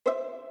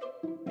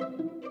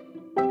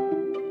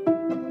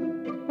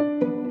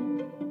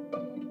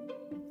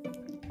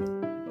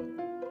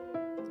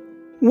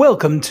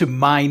Welcome to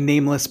my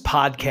nameless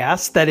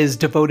podcast that is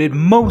devoted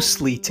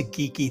mostly to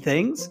geeky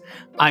things.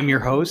 I'm your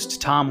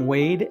host, Tom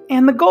Wade,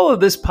 and the goal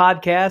of this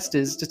podcast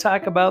is to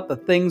talk about the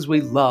things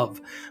we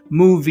love: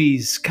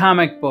 movies,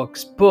 comic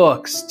books,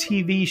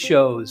 TV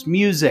shows,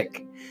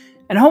 music.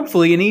 And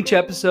hopefully in each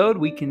episode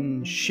we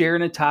can share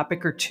in a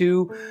topic or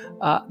two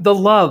the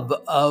love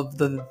of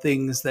the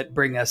things that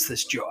bring us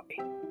this joy.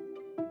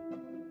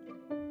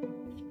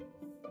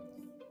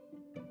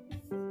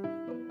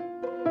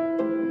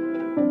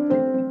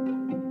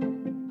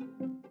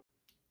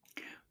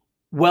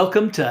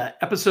 Welcome to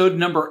episode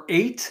number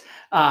 8.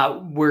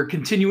 We're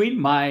continuing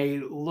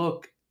my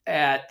look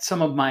at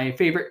some of my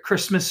favorite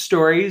Christmas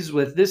stories,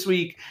 with this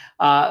week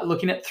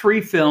looking at 3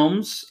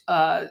 films.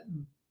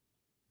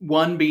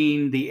 One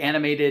being the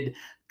animated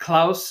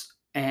Klaus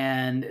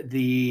and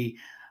the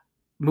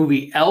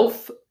movie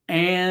Elf.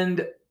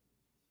 And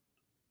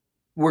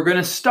we're going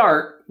to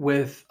start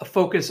with a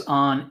focus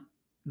on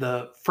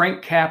the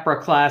Frank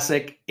Capra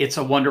classic, It's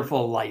a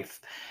Wonderful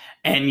Life.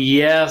 And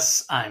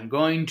yes, I'm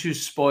going to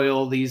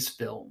spoil these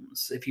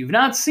films. If you've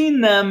not seen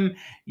them,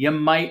 you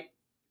might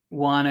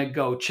want to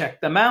go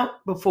check them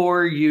out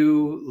before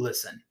you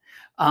listen.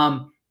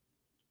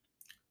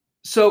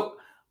 So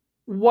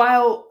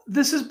while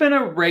this has been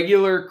a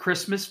regular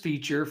Christmas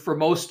feature for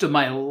most of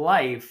my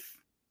life,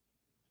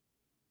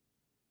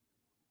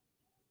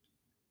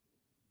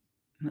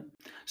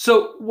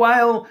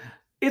 while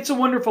It's a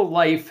Wonderful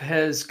Life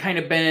has kind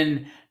of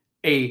been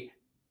a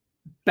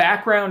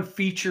background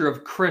feature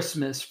of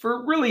Christmas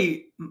for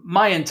really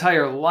my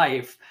entire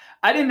life,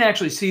 I didn't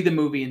actually see the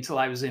movie until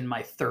I was in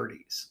my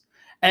 30s.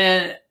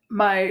 And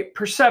my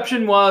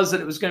perception was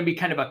that it was going to be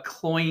kind of a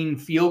cloying,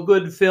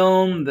 feel-good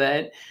film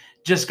that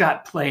just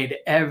got played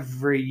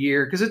every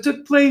year because it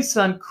took place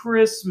on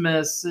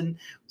Christmas and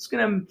was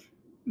going to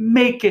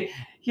make it,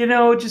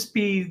 just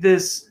be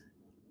this,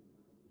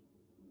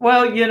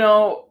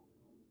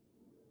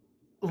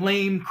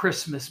 lame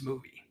Christmas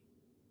movie.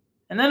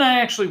 And then I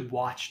actually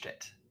watched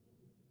it.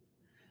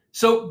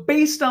 So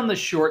based on the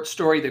short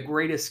story, The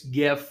Greatest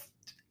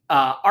Gift,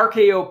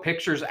 RKO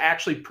Pictures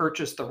actually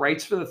purchased the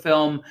rights for the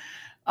film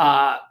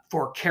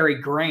for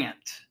Cary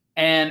Grant.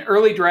 And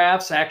early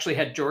drafts actually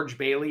had George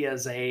Bailey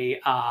as a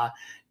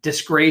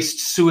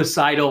disgraced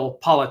suicidal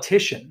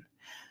politician.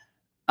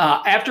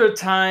 After a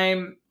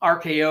time,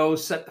 RKO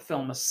set the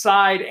film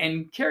aside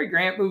and Cary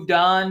Grant moved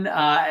on.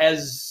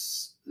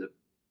 As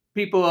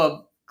people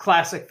of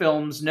classic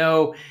films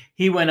know,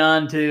 he went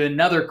on to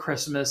another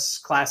Christmas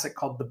classic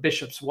called The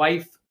Bishop's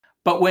Wife.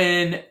 But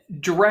when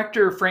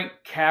director Frank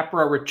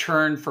Capra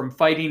returned from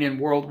fighting in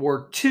World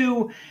War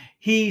II,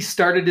 he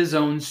started his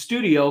own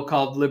studio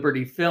called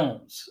Liberty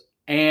Films.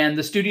 And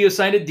the studio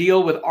signed a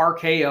deal with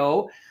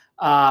RKO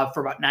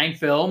for about 9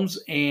 films.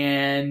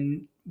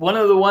 And one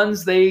of the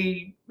ones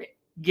they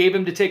gave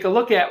him to take a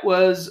look at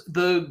was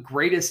The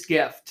Greatest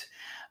Gift.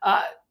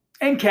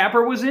 And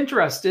Capra was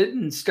interested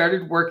and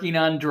started working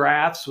on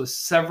drafts with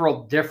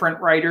several different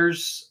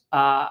writers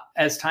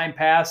as time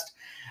passed.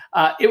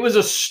 It was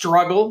a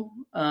struggle,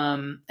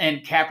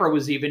 and Capra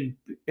was even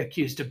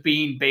accused of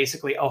being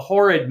basically a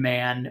horrid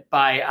man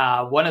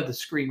by one of the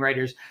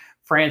screenwriters,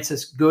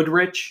 Frances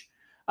Goodrich.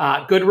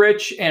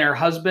 Goodrich and her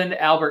husband,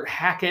 Albert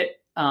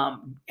Hackett,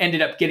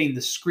 ended up getting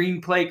the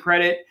screenplay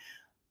credit.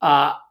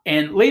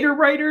 And later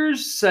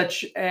writers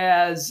such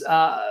as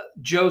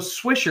Joe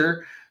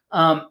Swisher,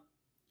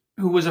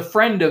 who was a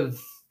friend of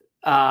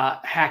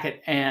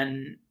Hackett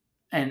and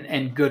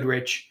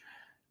Goodrich,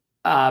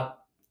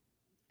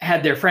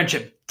 had their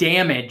friendship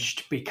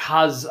damaged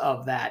because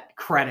of that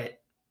credit.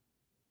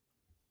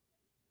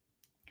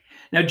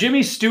 Now,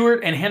 Jimmy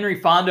Stewart and Henry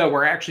Fonda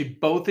were actually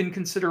both in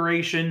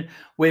consideration,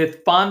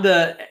 with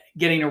Fonda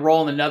getting a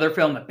role in another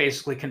film that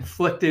basically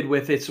conflicted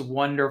with It's a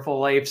Wonderful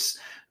Life's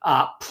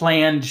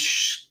planned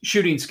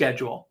shooting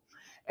schedule.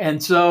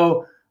 And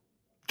so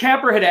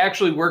Capra had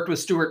actually worked with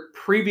Stewart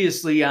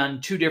previously on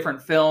 2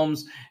 different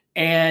films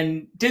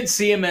and did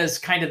see him as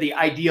kind of the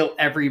ideal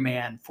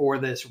everyman for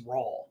this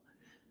role.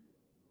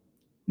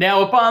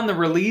 Now, upon the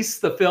release,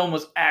 the film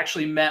was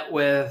actually met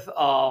with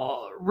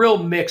a real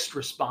mixed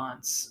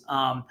response,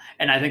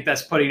 and I think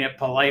that's putting it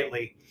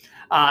politely.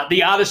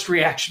 The oddest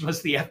reaction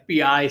was the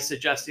FBI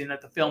suggesting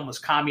that the film was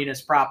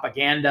communist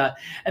propaganda,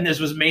 and this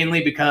was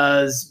mainly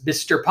because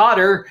Mr.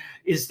 Potter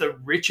is the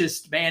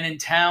richest man in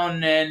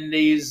town, and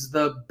he's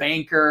the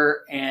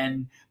banker,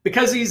 and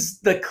because he's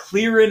the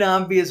clear and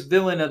obvious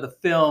villain of the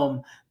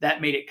film,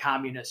 that made it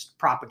communist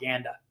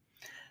propaganda.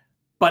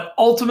 But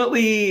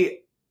ultimately,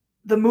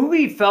 the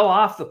movie fell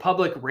off the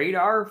public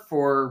radar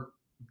for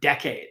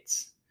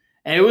decades.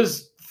 And it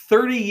was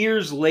 30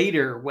 years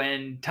later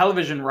when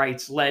television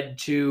rights led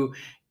to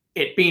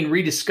it being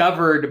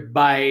rediscovered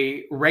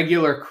by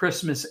regular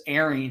Christmas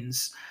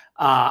airings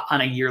on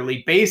a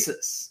yearly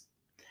basis.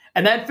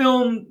 And that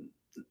allowed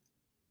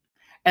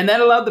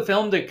the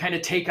film to kind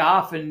of take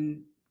off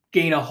and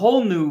gain a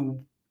whole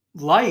new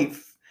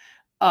life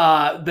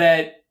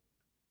that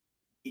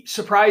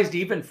surprised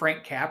even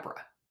Frank Capra.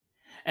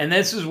 And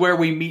this is where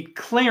we meet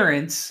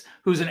Clarence,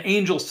 who's an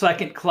angel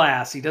second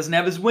class. He doesn't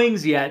have his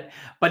wings yet,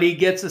 but he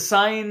gets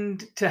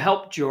assigned to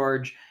help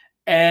George.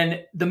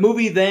 And the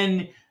movie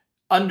then,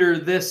 under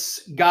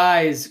this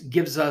guise,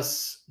 gives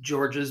us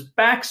George's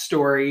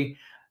backstory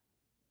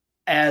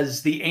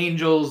as the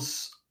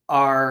angels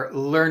are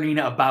learning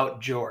about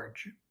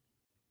George.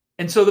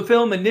 And so the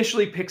film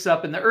initially picks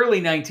up in the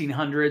early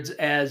 1900s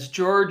as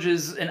George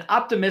is an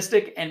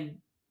optimistic and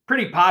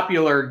pretty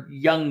popular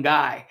young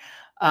guy.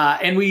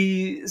 And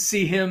we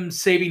see him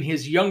saving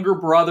his younger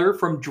brother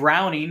from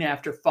drowning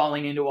after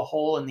falling into a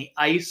hole in the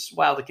ice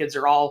while the kids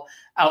are all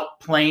out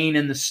playing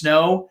in the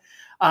snow.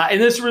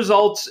 And this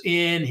results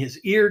in his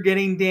ear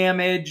getting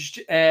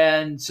damaged.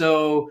 And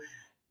so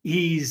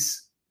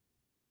he's,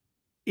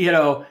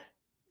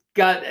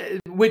 got,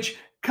 which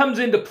comes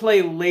into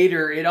play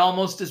later. It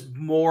almost is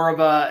more of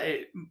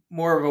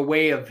a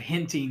way of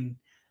hinting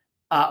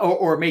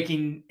or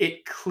making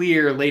it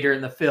clear later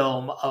in the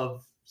film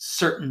of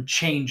certain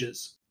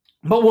changes.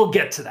 But we'll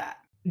get to that.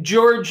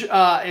 George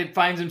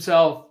finds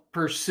himself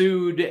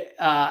pursued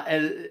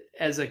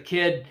as a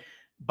kid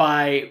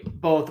by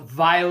both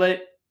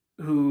Violet,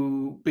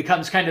 who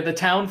becomes kind of the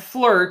town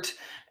flirt,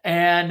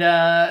 and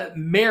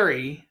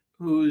Mary,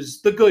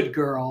 who's the good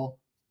girl.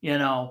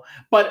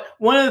 But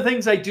one of the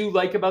things I do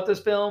like about this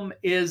film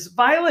is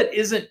Violet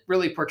isn't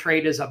really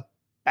portrayed as a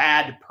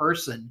bad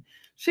person.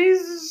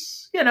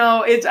 She's,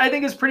 I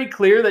think it's pretty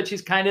clear that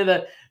she's kind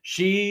of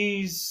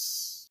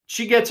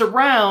she gets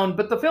around,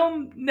 but the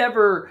film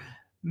never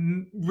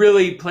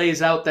really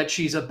plays out that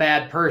she's a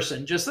bad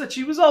person, just that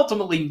she was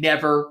ultimately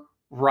never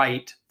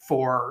right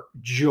for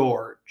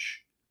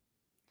George.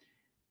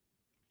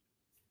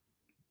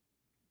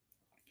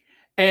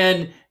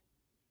 And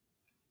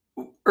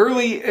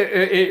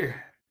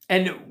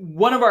and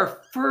one of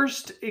our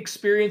first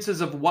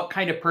experiences of what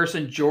kind of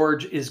person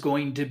George is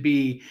going to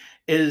be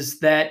is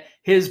that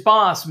his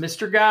boss,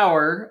 Mr.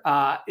 Gower,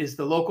 is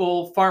the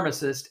local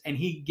pharmacist, and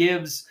he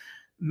gives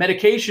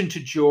medication to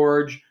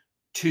George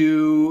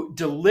to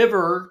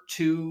deliver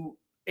to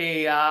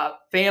a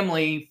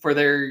family for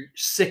their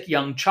sick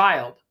young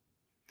child.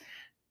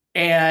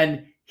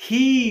 And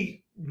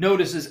he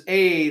notices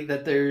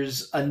that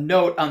there's a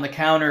note on the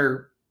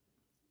counter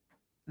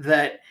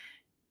that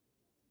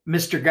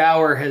Mr.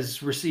 Gower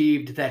has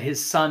received that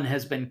his son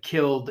has been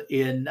killed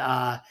in,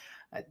 I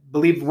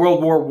believe,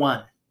 World War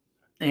I.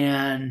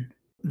 And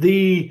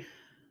he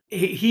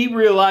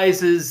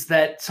realizes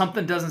that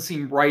something doesn't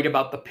seem right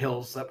about the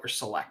pills that were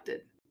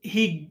selected.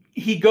 He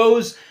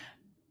goes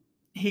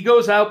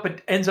out,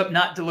 but ends up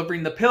not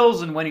delivering the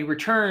pills. And when he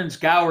returns,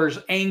 Gower's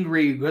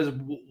angry because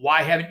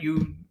why haven't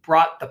you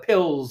brought the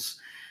pills?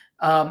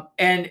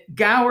 And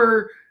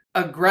Gower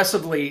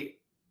aggressively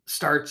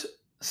starts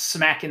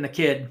smacking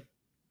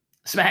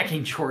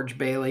George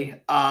Bailey.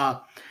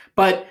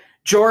 But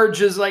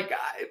George is like,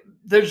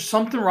 there's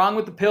something wrong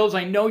with the pills.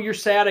 I know you're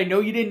sad. I know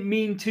you didn't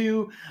mean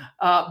to,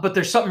 but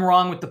there's something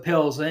wrong with the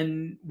pills.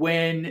 And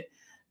when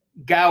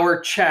Gower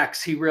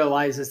checks, he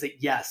realizes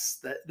that yes,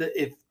 that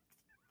if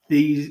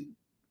the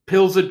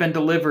pills had been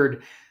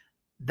delivered,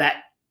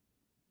 that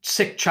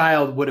sick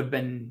child would have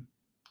been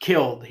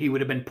killed. He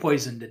would have been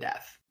poisoned to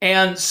death.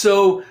 And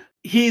so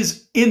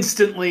he's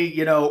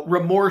instantly,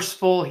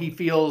 remorseful. He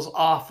feels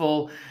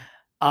awful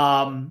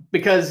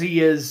because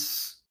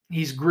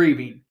he's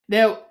grieving.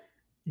 Now,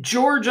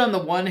 George, on the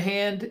one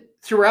hand,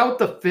 throughout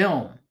the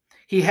film,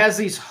 he has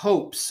these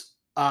hopes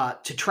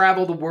to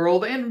travel the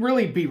world and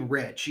really be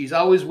rich. He's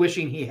always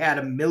wishing he had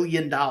 $1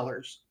 million.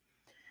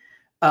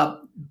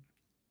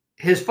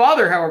 His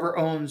father, however,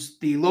 owns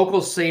the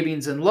local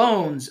savings and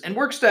loans and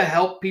works to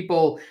help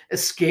people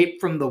escape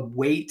from the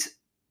weight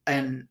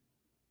and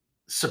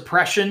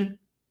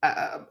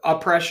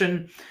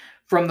oppression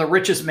from the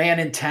richest man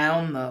in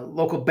town, the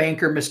local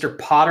banker, Mr.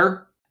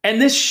 Potter. And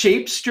this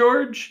shapes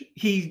George.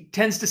 He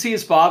tends to see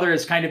his father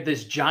as kind of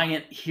this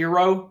giant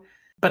hero.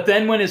 But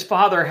then when his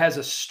father has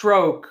a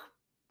stroke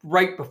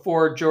right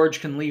before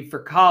George can leave for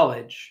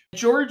college,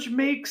 George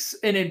makes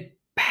an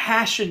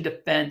impassioned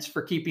defense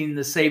for keeping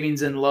the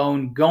savings and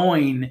loan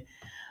going,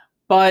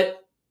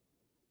 but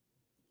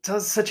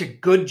does such a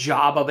good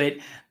job of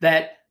it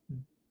that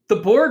the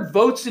board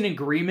votes in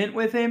agreement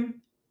with him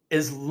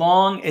as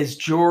long as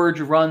George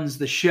runs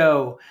the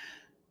show.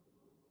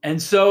 And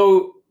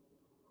so,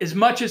 as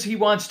much as he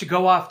wants to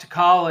go off to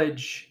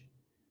college,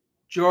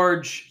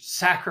 George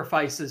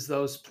sacrifices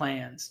those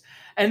plans.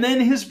 And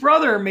then his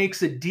brother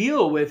makes a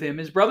deal with him.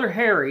 His brother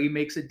Harry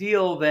makes a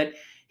deal that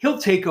he'll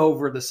take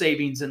over the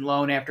savings and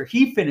loan after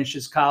he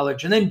finishes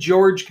college, and then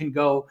George can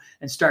go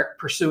and start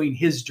pursuing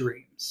his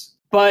dreams.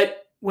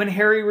 But when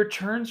Harry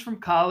returns from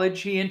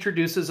college, he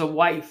introduces a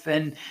wife,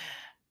 and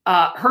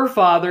her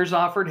father's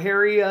offered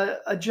Harry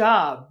a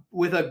job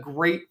with a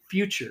great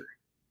future.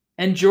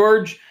 And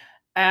George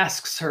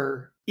asks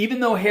her, even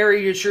though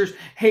Harry assures,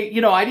 hey,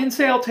 I didn't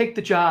say I'll take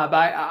the job.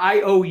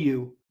 I owe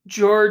you.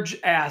 George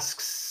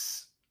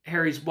asks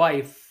Harry's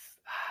wife,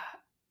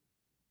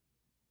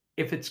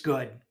 if it's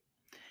good.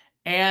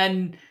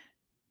 And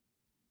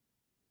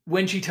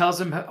when she tells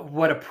him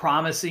what a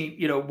promising,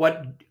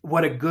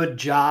 what a good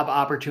job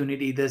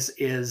opportunity this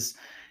is,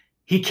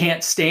 he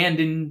can't stand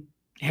in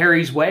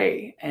Harry's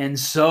way. And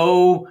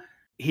so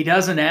he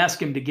doesn't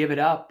ask him to give it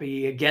up.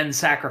 He again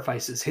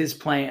sacrifices his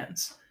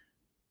plans.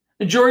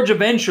 And George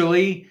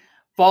eventually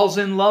falls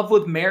in love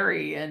with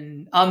Mary,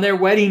 and on their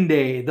wedding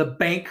day, the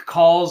bank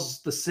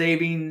calls the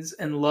savings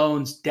and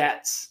loans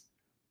debts.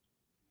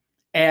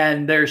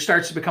 And there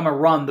starts to become a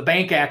run. The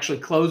bank actually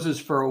closes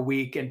for a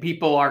week, and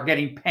people are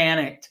getting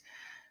panicked.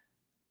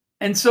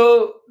 And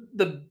so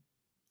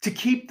to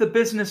keep the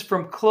business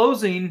from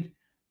closing,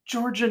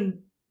 George and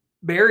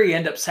Mary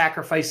end up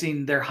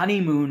sacrificing their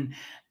honeymoon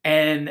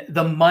and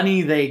the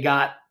money they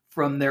got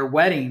from their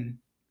wedding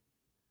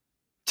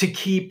to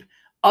keep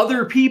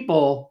other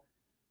people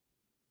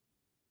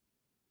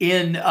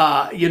in,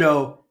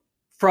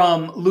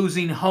 from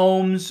losing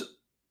homes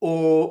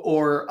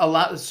or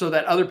allow so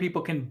that other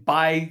people can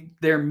buy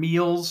their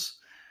meals.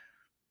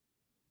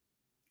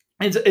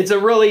 It's a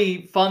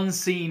really fun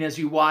scene as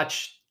you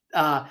watch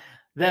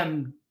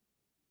them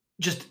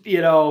just,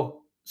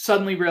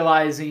 suddenly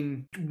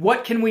realizing,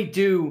 what can we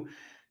do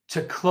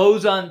to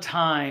close on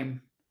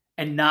time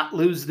and not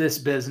lose this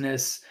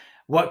business?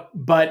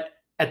 But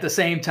at the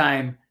same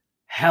time,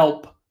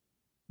 help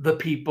the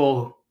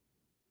people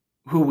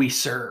who we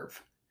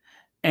serve.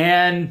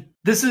 And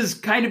this is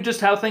kind of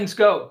just how things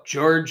go.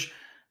 George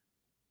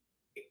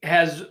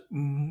has,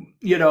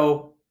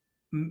 George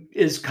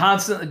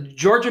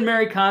and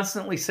Mary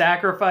constantly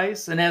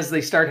sacrifice. And as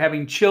they start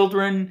having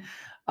children,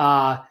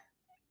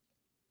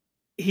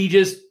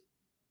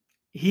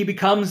 he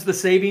becomes the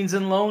savings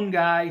and loan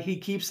guy. He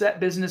keeps that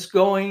business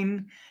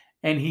going,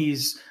 and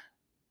he's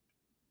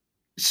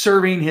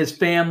serving his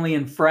family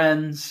and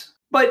friends.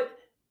 But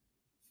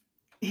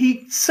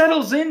he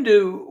settles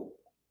into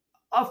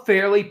a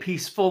fairly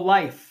peaceful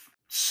life.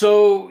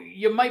 So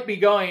you might be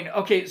going,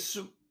 okay,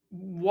 so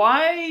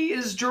why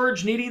is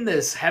George needing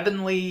this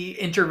heavenly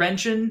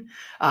intervention?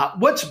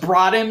 What's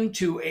brought him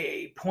to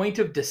a point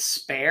of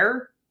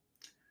despair?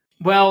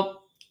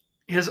 Well,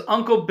 his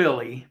Uncle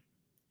Billy,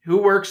 who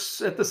works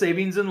at the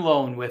savings and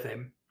loan with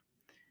him,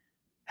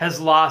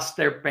 has lost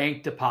their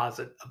bank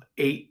deposit of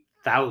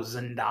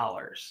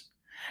 $8,000.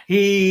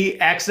 He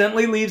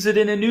accidentally leaves it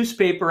in a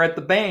newspaper at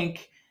the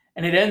bank,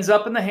 and it ends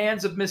up in the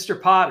hands of Mr.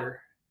 Potter.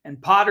 And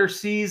Potter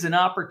sees an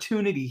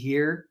opportunity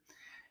here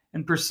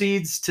and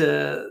proceeds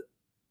to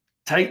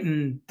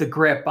tighten the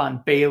grip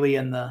on Bailey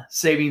and the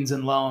savings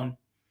and loan.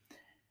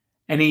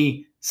 And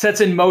he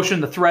sets in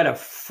motion the threat of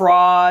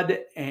fraud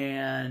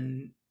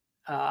and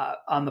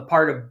on the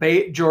part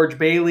of George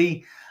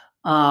Bailey,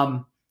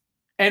 and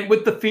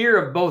with the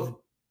fear of both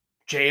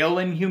jail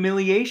and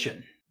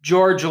humiliation.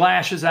 George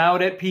lashes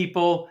out at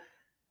people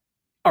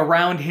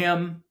around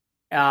him,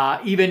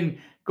 even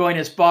going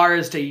as far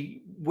as to,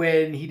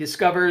 when he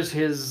discovers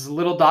his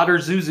little daughter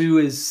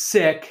Zuzu is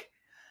sick,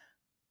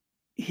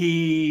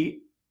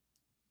 he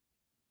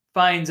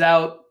finds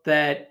out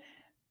that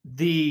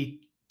the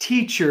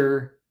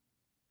teacher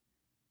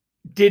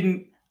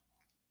didn't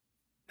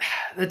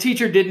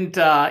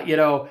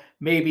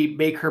maybe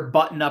make her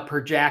button up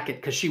her jacket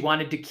because she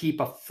wanted to keep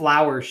a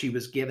flower she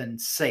was given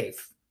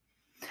safe.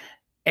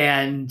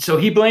 And so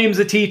he blames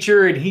the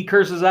teacher, and he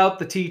curses out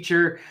the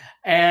teacher,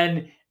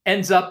 and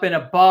ends up in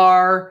a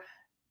bar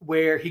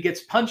where he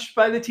gets punched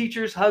by the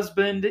teacher's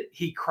husband.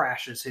 He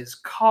crashes his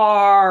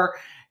car.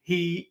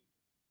 He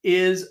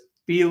is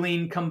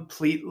feeling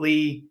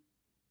completely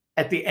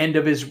at the end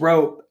of his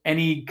rope, and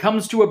he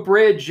comes to a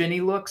bridge, and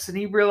he looks and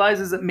he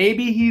realizes that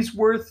maybe he's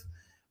worth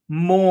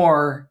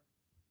more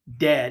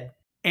dead,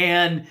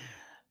 and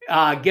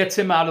gets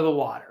him out of the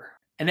water.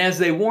 And as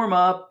they warm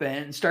up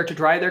and start to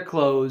dry their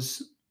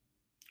clothes,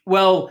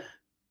 well,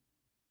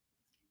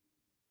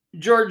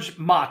 George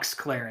mocks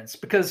Clarence,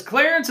 because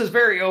Clarence is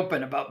very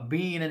open about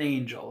being an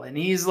angel, and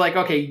he's like,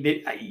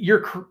 okay,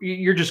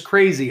 you're just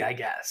crazy, I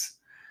guess.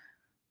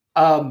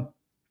 But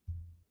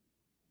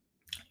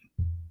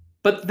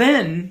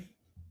then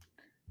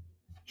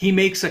he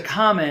makes a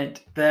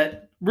comment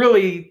that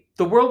really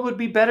the world would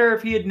be better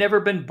if he had never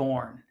been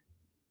born.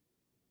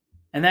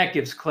 And that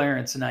gives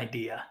Clarence an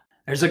idea.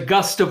 There's a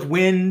gust of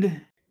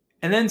wind,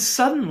 and then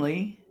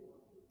suddenly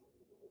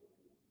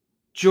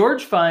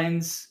George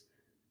finds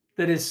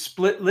that his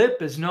split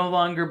lip is no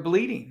longer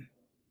bleeding,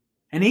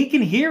 and he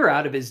can hear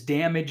out of his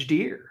damaged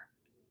ear.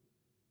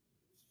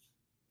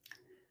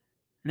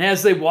 And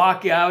as they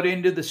walk out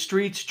into the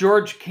streets,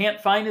 George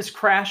can't find his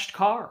crashed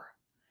car.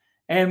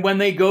 And when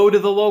they go to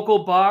the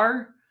local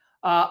bar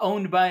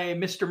owned by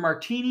Mr.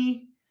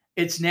 Martini,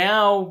 it's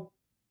now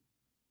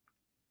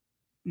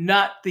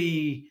not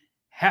the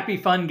happy,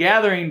 fun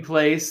gathering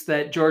place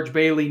that George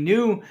Bailey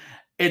knew.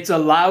 It's a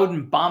loud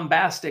and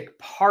bombastic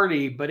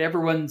party, but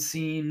everyone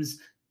seems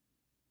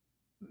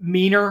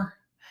meaner,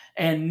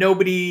 and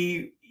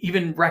nobody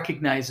even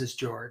recognizes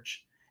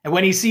George. And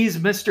when he sees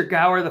Mr.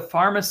 Gower, the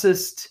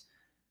pharmacist,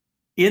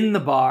 in the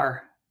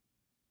bar,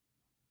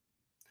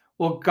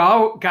 Well,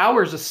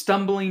 Gower's a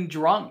stumbling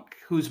drunk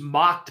who's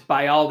mocked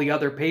by all the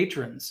other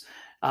patrons,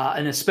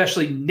 and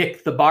especially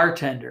Nick the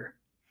bartender.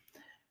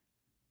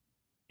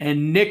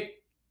 And Nick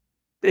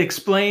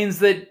explains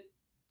that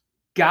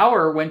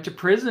Gower went to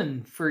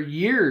prison for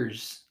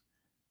years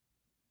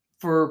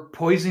for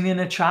poisoning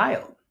a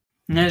child.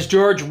 And as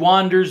George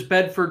wanders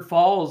Bedford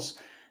Falls,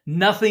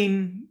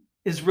 nothing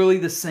is really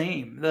the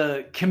same.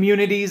 The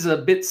community's a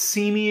bit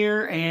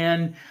seamier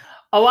and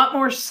a lot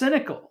more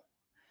cynical.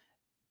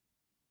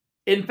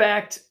 In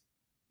fact,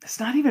 it's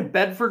not even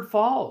Bedford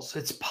Falls,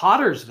 it's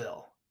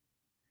Pottersville.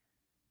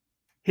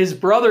 His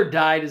brother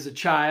died as a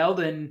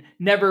child and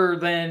never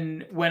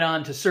then went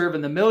on to serve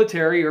in the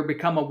military or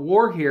become a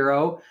war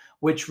hero,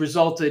 which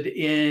resulted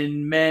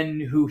in men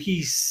who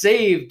he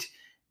saved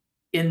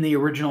in the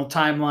original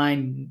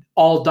timeline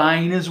all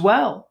dying as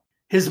well.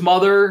 His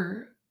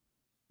mother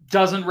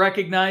doesn't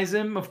recognize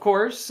him, of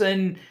course,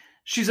 and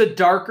she's a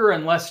darker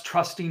and less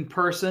trusting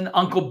person.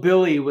 Uncle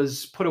Billy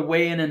was put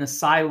away in an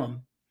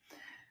asylum.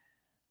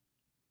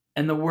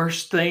 And the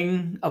worst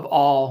thing of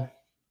all,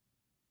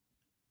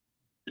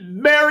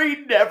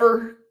 Mary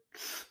never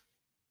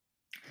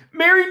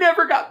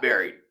got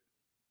married.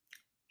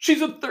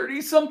 She's a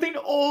 30-something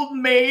old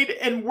maid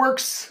and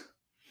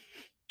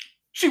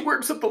she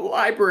works at the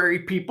library,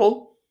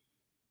 people.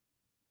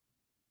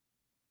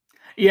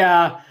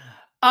 Yeah,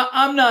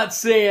 I'm not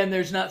saying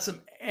there's not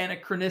some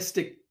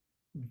anachronistic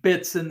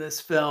bits in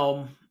this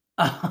film.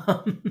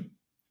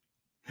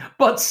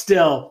 But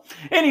still.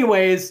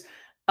 Anyways,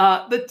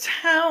 the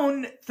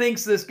town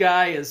thinks this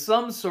guy is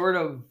some sort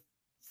of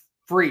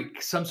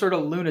freak, some sort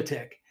of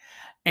lunatic.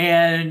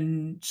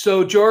 And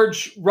so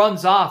George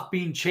runs off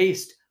being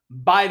chased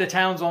by the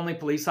town's only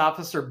police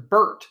officer,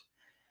 Bert.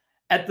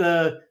 At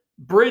the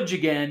bridge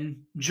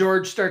again,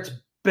 George starts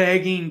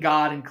begging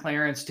God and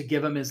Clarence to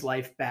give him his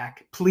life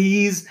back.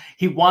 Please,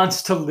 he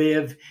wants to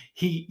live.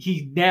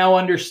 He now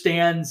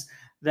understands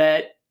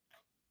that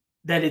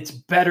it's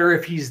better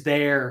if he's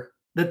there,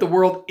 that the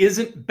world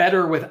isn't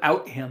better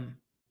without him.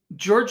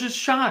 George is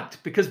shocked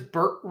because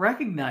Bert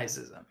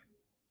recognizes him.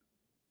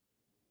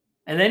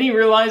 And then he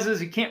realizes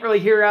he can't really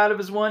hear out of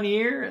his one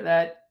ear.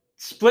 That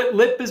split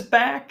lip is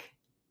back.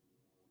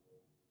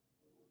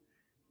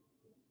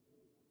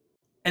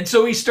 And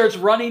so he starts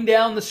running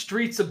down the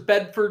streets of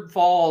Bedford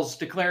Falls,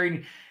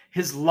 declaring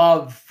his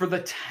love for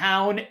the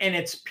town and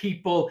its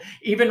people,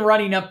 even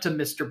running up to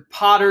Mr.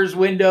 Potter's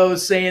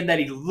windows, saying that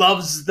he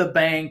loves the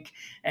bank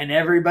and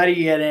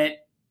everybody in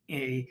it.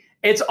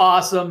 It's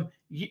awesome.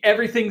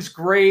 Everything's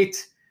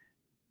great.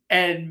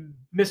 And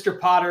Mr.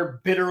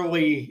 Potter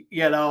bitterly,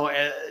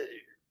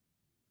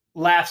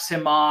 laughs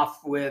him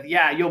off with,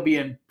 yeah, you'll be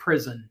in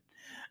prison.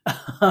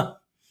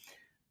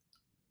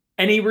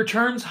 And he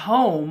returns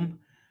home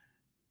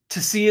to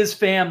see his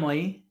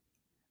family,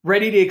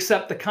 ready to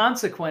accept the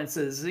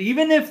consequences,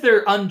 even if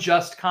they're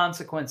unjust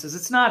consequences.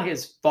 It's not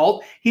his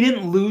fault. He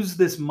didn't lose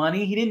this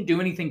money. He didn't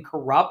do anything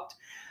corrupt,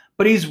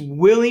 but he's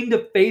willing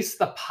to face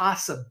the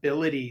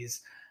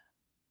possibilities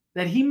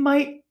that he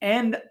might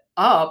end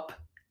up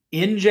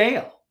in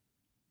jail.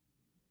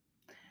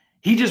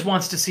 He just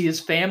wants to see his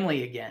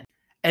family again.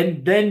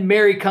 And then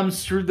Mary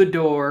comes through the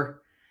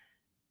door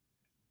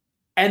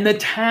and the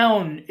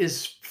town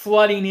is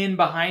flooding in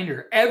behind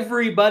her.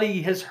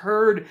 Everybody has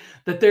heard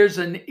that there's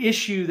an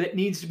issue that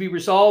needs to be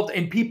resolved,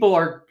 and people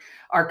are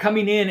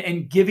coming in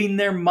and giving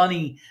their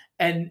money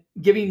and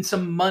giving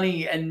some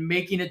money and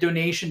making a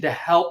donation to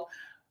help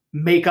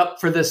make up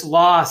for this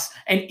loss.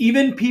 And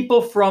even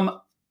people from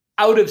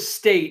out of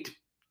state,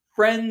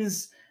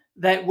 friends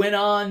that went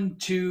on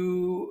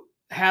to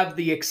have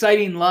the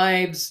exciting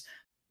lives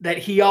that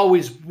he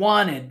always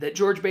wanted, that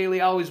George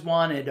Bailey always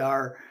wanted,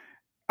 are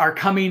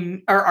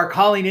calling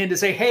in to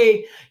say,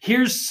 hey,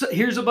 here's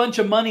a bunch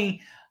of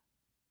money.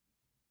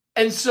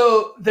 And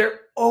so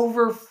they're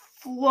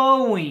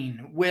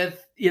overflowing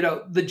with,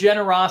 the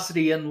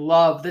generosity and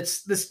love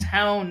that's this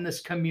town,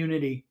 this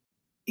community.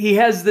 He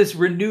has this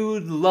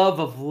renewed love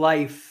of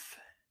life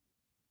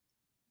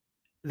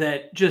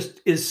that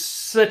just is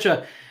such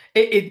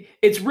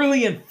it's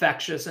really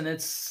infectious, and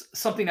it's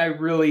something I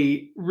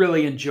really,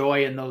 really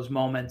enjoy in those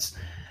moments.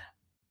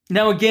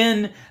 Now,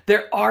 again,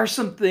 there are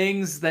some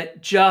things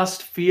that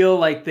just feel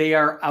like they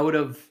are out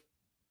of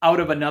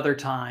another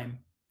time.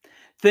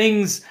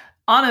 Things,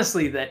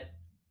 honestly, that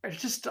are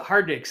just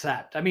hard to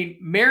accept. I mean,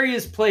 Mary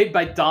is played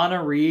by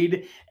Donna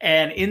Reed,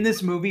 and in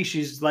this movie,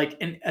 she's like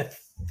an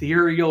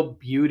ethereal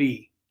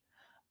beauty.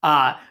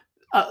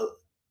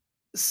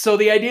 So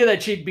the idea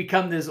that she'd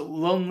become this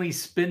lonely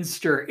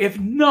spinster, if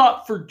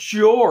not for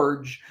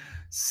George,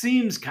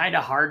 seems kind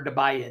of hard to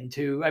buy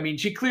into. I mean,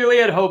 she clearly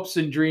had hopes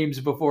and dreams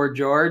before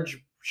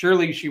George.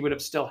 Surely she would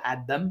have still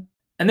had them.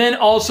 And then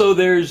also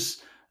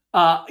there's,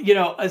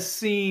 a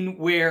scene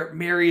where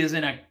Mary is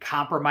in a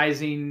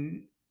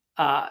compromising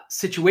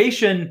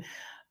situation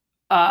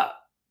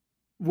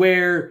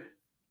where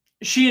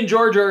she and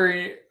George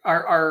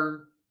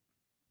are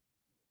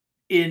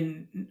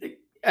in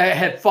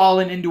have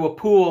fallen into a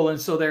pool, and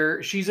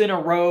so she's in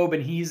a robe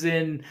and he's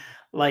in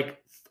like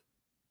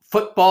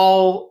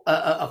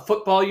a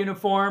football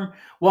uniform.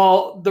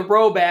 Well, the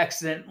robe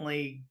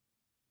accidentally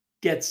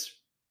gets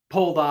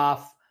pulled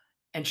off,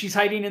 and she's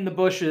hiding in the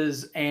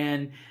bushes,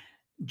 and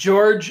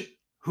George,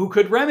 who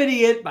could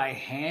remedy it by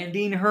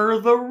handing her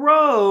the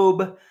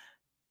robe,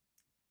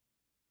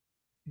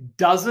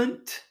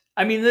 doesn't.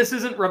 I mean, this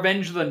isn't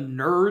Revenge of the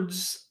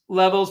Nerds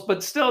levels,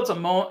 but still,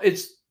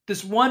 it's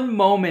this one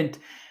moment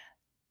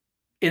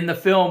in the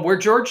film where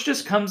George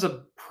just comes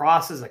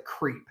across as a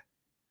creep.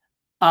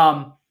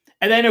 And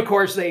then, of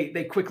course,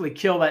 they quickly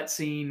kill that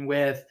scene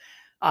with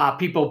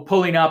people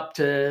pulling up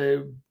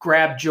to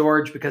grab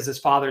George because his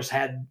father's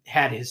had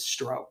his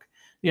stroke.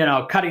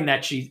 Cutting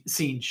that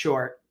scene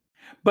short.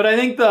 But I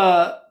think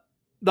the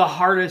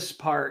hardest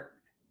part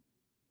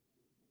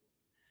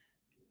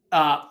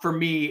for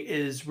me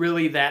is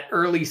really that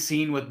early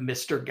scene with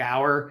Mr.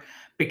 Gower,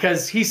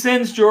 because he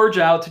sends George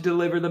out to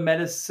deliver the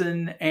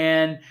medicine,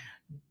 and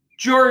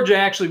George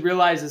actually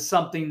realizes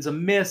something's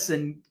amiss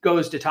and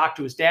goes to talk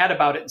to his dad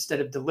about it instead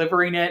of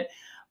delivering it.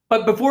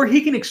 But before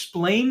he can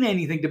explain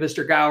anything to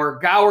Mr. Gower,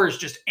 Gower's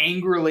just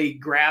angrily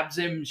grabs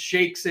him,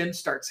 shakes him,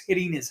 starts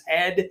hitting his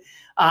head.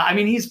 I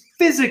mean, he's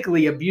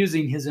physically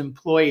abusing his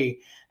employee.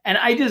 And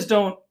I just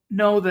don't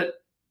know that.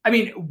 I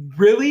mean,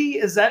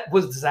 really,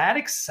 was that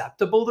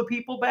acceptable to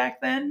people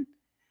back then?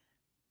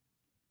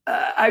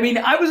 I mean,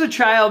 I was a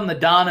child in the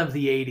dawn of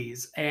the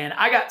 80s, and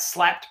I got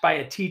slapped by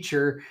a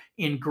teacher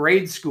in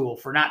grade school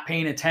for not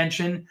paying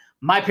attention.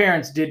 My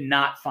parents did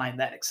not find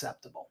that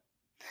acceptable.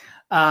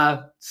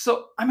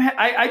 So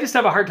I just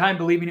have a hard time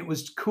believing it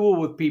was cool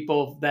with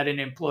people that an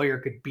employer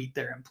could beat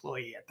their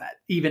employee at that,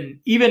 even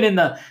in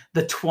the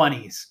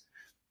 20s.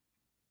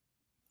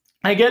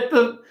 I get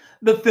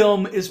the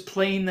film is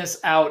playing this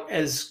out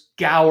as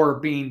Gower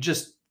being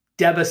just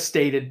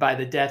devastated by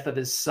the death of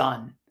his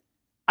son.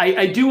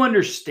 I do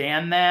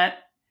understand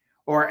that,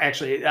 or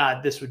actually,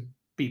 this would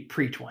be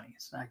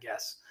pre-20s, I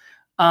guess.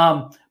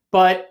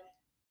 But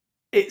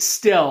it's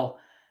still,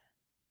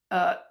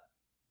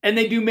 and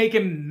they do make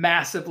him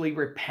massively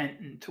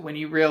repentant when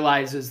he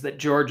realizes that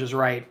George is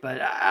right.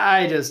 But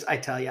I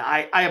tell you,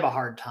 I have a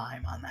hard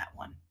time on that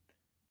one.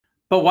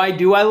 But why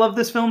do I love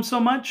this film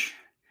so much?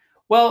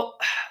 Well,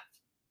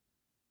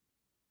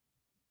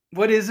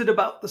 what is it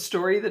about the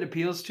story that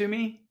appeals to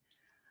me?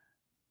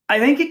 I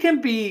think it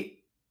can be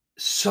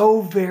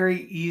so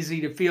very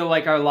easy to feel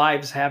like our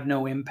lives have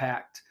no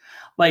impact,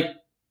 like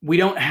we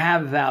don't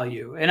have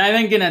value. And I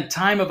think in a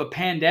time of a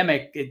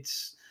pandemic,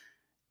 it's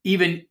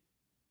even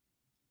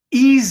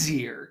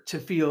easier to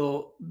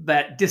feel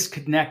that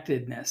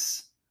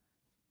disconnectedness.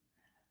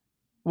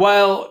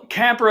 While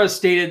Capra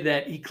stated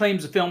that he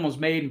claims the film was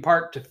made in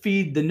part to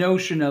feed the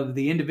notion of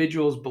the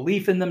individual's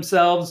belief in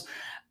themselves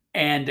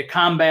and to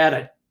combat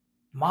a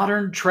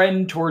modern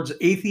trend towards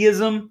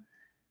atheism,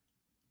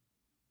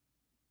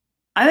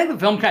 I think the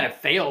film kind of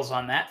fails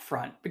on that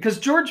front, because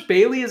George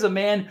Bailey is a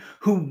man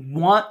who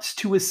wants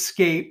to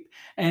escape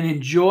and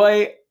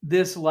enjoy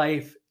this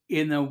life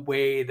in a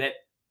way that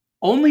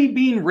only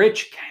being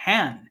rich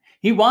can.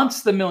 He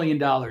wants the $1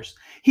 million.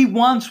 He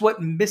wants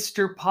what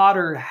Mr.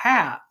 Potter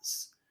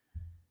has.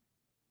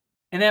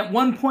 And at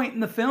one point in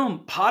the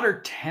film,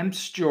 Potter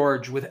tempts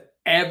George with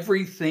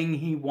everything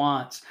he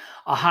wants.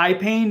 A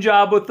high-paying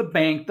job with the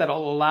bank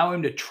that'll allow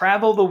him to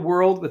travel the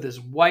world with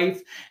his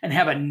wife and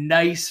have a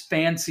nice,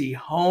 fancy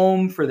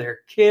home for their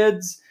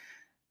kids.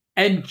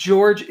 And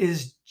George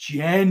is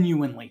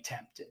genuinely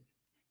tempted.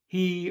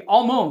 He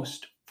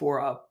almost, for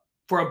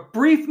a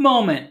brief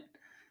moment,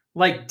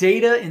 like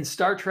Data in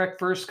Star Trek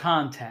First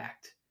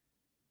Contact,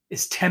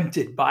 is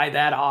tempted by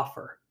that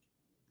offer.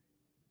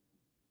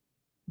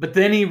 But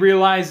then he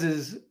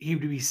realizes he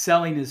would be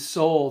selling his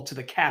soul to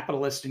the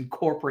capitalist and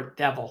corporate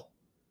devil.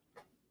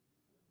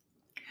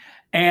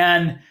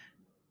 And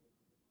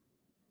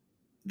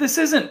this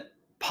isn't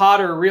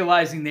Potter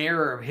realizing the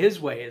error of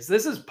his ways.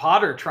 This is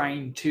Potter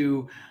trying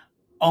to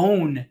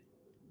own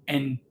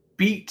and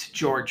beat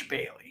George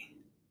Bailey.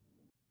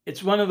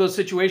 It's one of those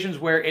situations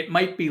where it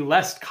might be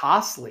less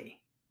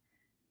costly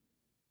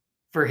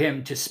for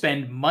him to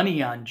spend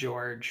money on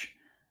George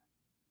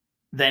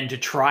than to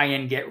try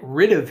and get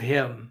rid of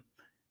him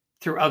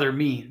through other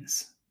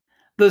means.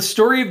 The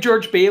story of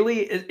George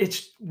Bailey,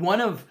 it's one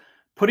of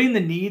putting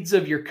the needs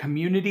of your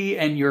community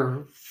and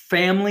your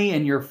family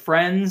and your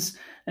friends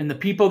and the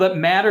people that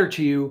matter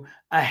to you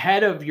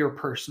ahead of your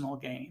personal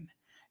gain.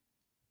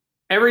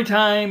 Every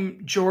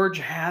time George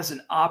has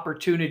an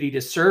opportunity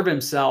to serve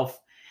himself,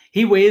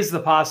 he weighs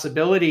the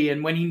possibility,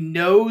 and when he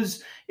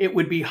knows it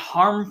would be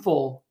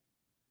harmful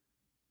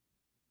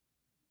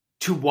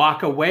to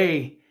walk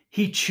away,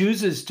 he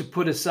chooses to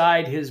put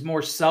aside his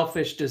more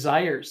selfish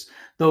desires,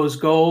 those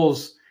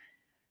goals.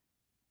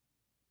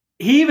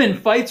 He even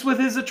fights with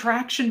his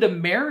attraction to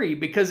Mary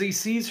because he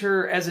sees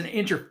her as an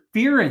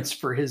interference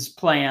for his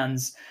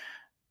plans,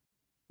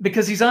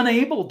 because he's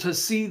unable to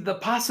see the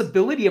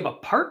possibility of a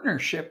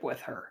partnership with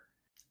her.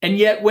 And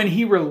yet when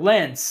he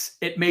relents,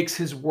 it makes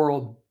his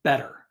world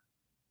better.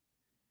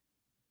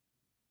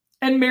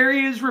 And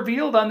Mary is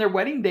revealed on their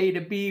wedding day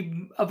to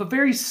be of a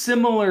very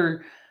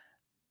similar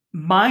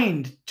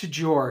mind to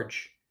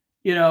George.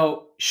 You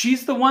know,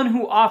 she's the one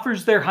who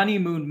offers their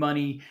honeymoon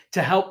money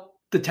to help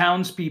the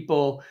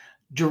townspeople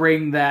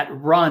during that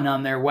run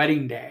on their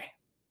wedding day.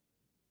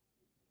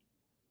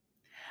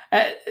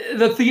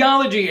 The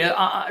theology,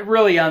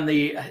 really, on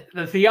the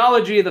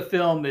theology of the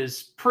film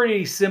is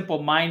pretty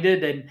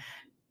simple-minded and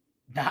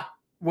not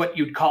what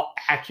you'd call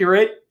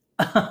accurate.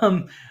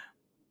 Um,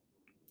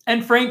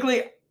 and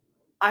frankly,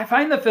 I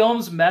find the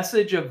film's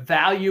message of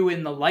value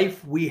in the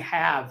life we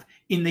have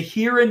in the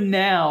here and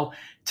now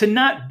to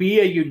not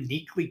be a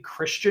uniquely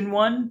Christian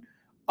one,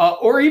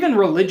 or even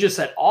religious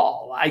at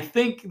all. I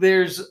think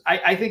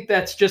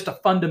that's just a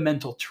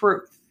fundamental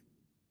truth.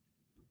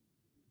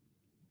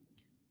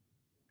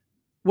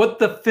 What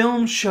the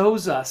film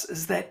shows us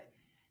is that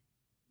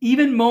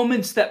even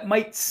moments that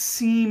might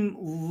seem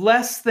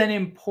less than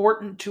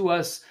important to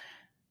us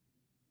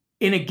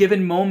in a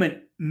given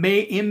moment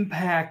may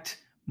impact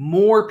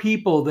more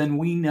people than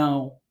we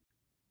know.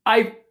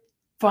 I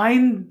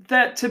find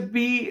that to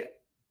be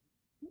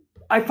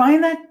I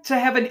find that to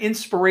have an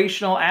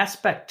inspirational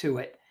aspect to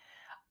it.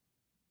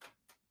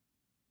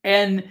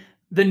 And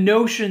the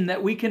notion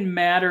that we can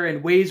matter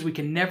in ways we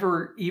can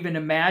never even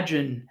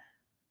imagine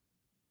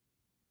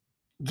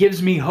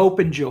gives me hope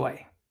and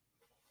joy.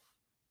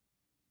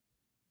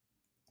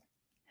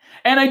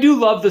 And I do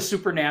love the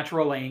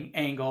supernatural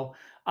angle.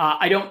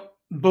 I don't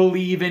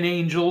believe in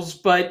angels,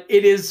 but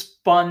it is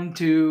fun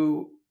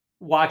to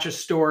watch a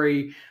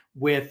story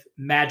with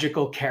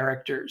magical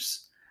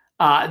characters.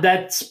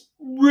 That's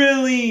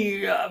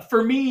really,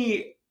 for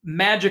me,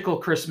 magical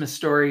Christmas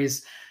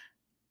stories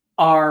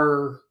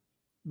are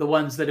the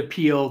ones that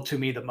appeal to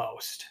me the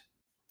most.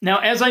 Now,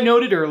 as I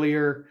noted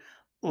earlier,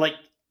 like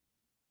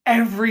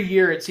every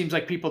year it seems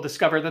like people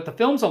discover that the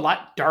film's a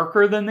lot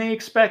darker than they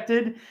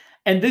expected.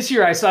 And this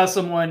year I saw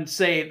someone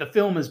say the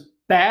film is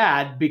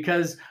bad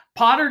because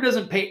Potter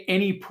doesn't pay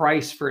any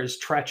price for his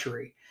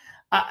treachery.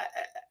 Uh,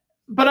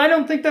 but I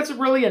don't think that's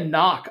really a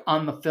knock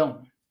on the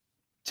film,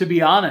 to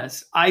be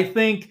honest. I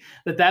think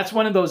that that's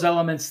one of those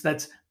elements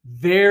that's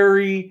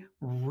very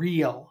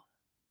real.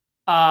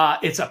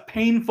 It's a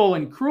painful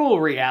and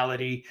cruel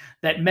reality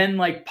that men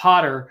like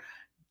Potter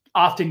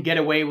often get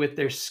away with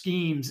their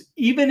schemes,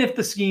 even if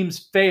the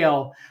schemes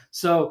fail.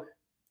 So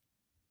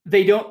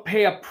they don't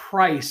pay a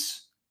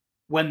price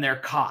when they're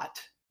caught.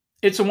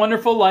 It's a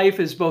Wonderful Life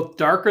is both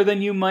darker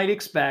than you might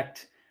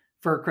expect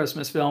for a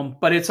Christmas film,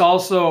 but it's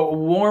also a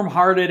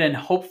warm-hearted and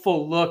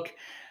hopeful look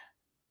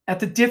at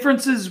the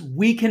differences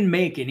we can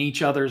make in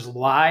each other's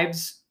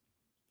lives.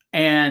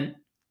 And,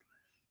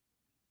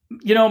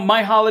 you know,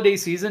 my holiday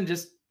season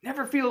just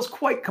never feels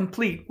quite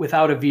complete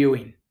without a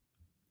viewing.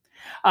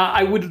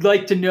 I would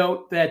like to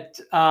note that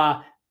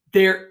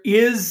there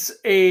is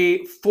a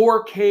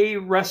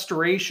 4K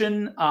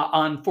restoration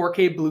on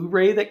 4K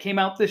Blu-ray that came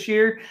out this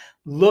year.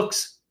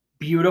 Looks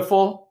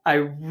beautiful. I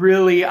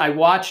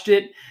watched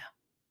it,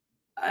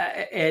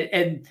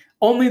 and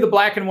only the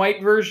black and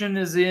white version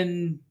is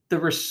in the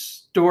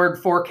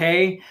restored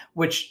 4K,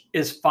 which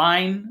is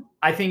fine.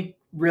 I think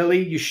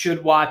really you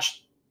should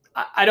watch.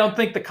 I don't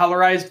think the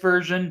colorized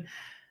version,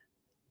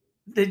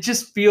 it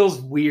just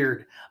feels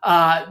weird.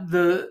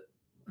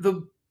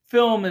 The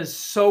film is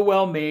so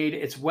well made.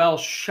 It's well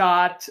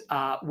shot,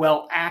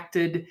 well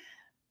acted,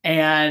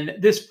 and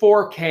this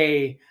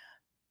 4K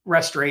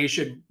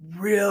restoration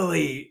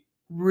really,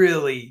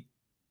 really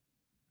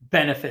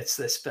benefits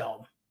this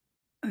film.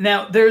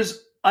 Now,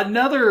 there's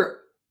another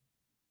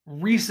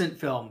recent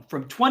film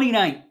from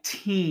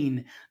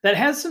 2019 that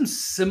has some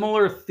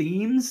similar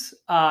themes.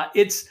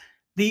 It's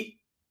the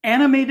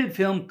animated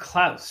film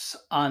Klaus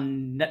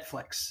on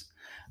Netflix.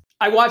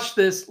 I watched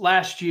this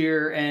last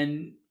year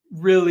and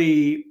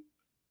really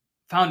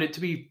found it to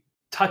be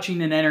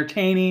touching and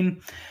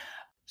entertaining.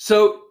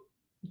 So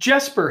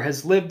Jesper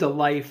has lived a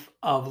life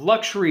of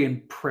luxury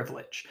and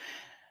privilege.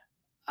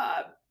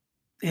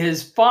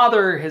 His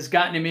father has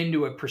gotten him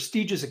into a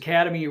prestigious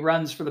academy he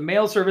runs for the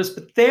mail service,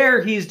 but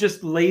there he's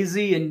just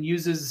lazy and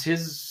uses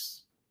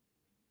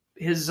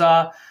his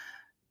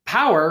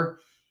power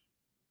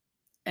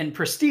and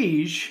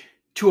prestige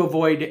to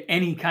avoid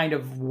any kind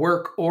of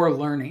work or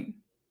learning.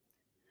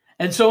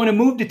 And so in a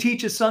move to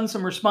teach his son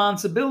some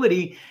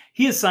responsibility,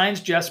 he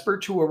assigns Jesper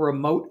to a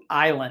remote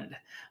island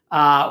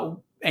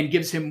and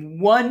gives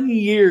him 1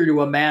 year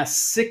to amass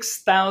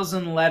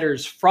 6,000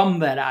 letters from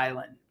that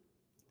island.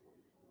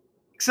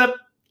 Except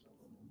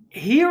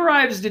he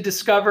arrives to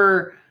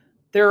discover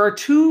there are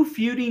two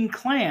feuding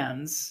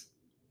clans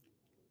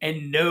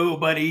and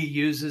nobody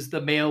uses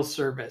the mail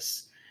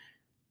service.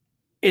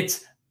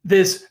 It's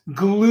this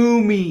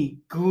gloomy,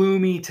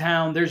 gloomy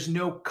town. There's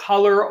no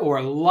color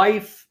or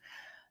life.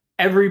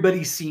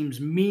 Everybody seems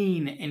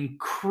mean and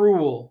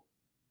cruel.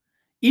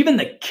 Even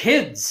the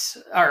kids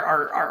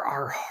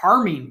are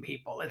harming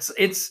people.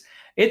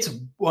 It's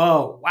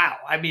whoa, wow.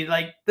 I mean,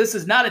 like, this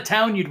is not a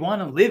town you'd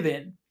want to live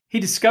in. He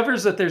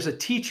discovers that there's a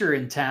teacher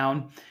in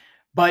town,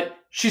 but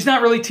she's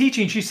not really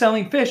teaching. She's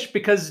selling fish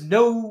because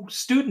no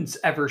students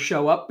ever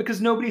show up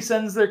because nobody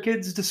sends their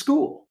kids to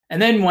school.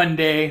 And then one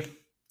day,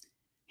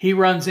 he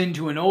runs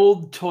into an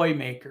old toy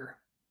maker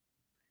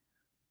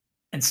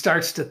and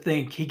starts to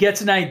think. He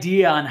gets an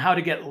idea on how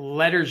to get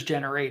letters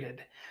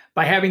generated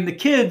by having the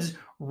kids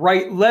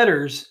write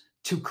letters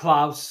to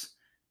Klaus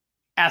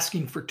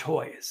asking for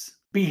toys,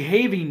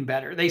 behaving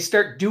better. They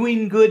start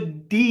doing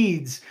good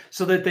deeds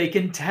so that they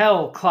can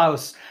tell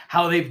Klaus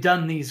how they've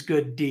done these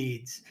good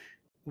deeds.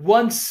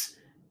 Once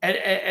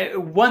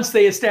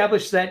they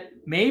establish that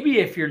maybe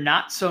if you're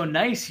not so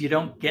nice, you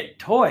don't get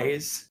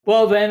toys,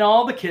 well, then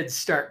all the kids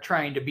start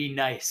trying to be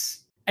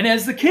nice. And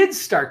as the kids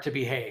start to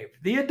behave,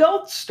 the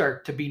adults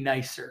start to be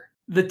nicer.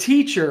 The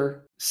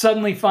teacher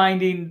suddenly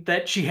finding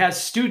that she has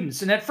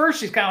students, and at first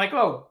she's kind of like,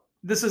 oh,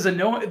 this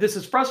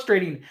is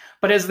frustrating.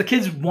 But as the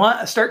kids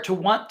start to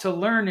want to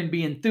learn and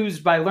be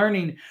enthused by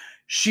learning,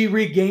 she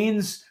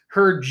regains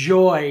her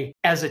joy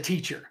as a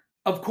teacher.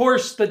 Of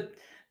course, the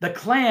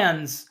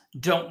clans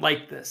don't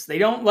like this. They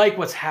don't like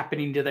what's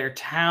happening to their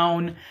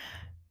town,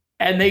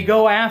 and they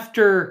go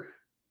after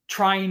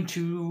trying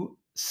to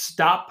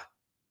stop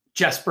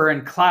Jesper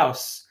and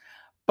Klaus.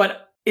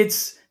 But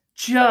it's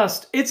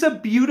a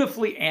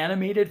beautifully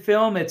animated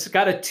film. It's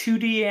got a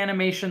 2D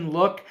animation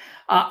look.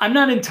 I'm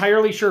not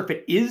entirely sure if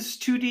it is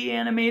 2D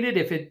animated,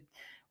 if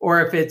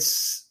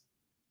it's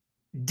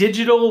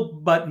digital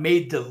but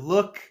made to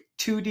look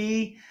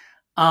 2D.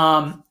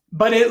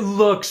 But it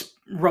looks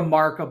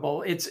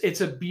remarkable.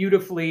 It's a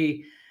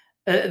beautifully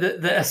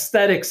the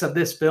aesthetics of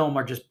this film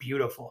are just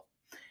beautiful,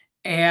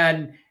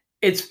 and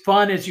it's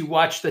fun as you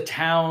watch the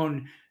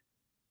town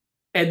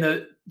and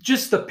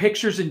the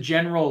pictures in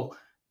general.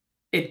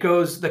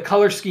 The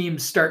color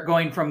schemes start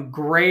going from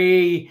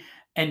gray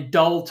and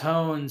dull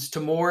tones to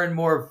more and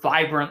more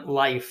vibrant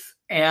life.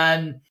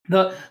 And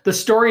the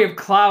story of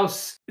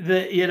Klaus,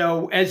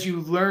 as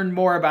you learn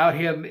more about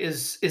him,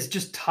 is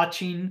just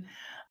touching.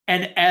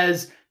 And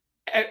as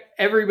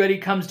everybody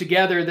comes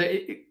together,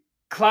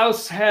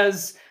 Klaus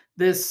has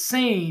this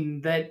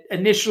saying that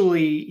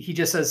initially he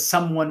just says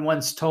someone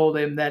once told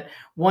him that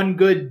one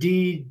good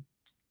deed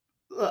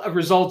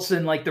results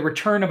in like the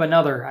return of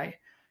another. I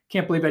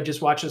can't believe I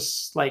just watched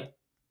this like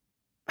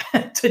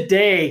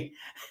today.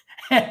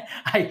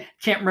 I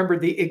can't remember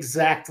the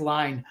exact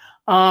line.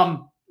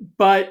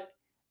 But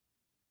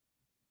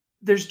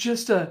there's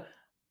just a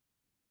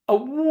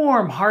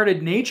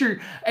warm-hearted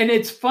nature. And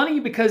it's funny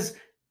because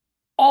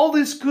all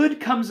this good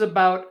comes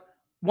about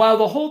while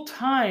the whole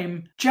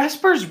time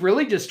Jesper's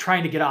really just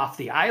trying to get off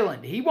the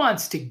island. He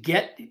wants to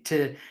get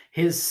to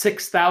his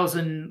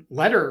 6,000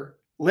 letter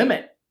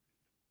limit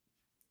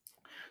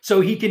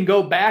so he can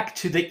go back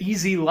to the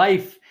easy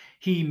life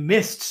he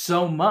missed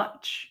so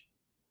much.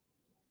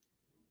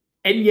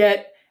 And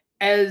yet,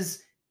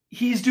 as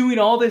he's doing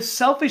all this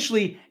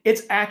selfishly,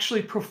 it's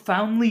actually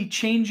profoundly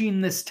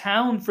changing this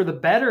town for the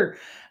better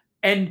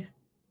and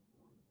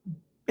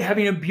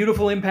having a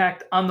beautiful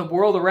impact on the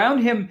world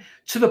around him,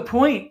 to the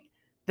point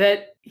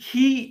that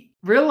he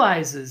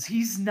realizes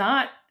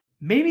that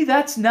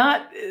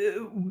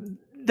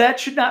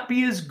should not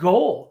be his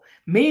goal.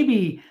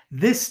 Maybe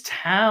this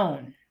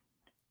town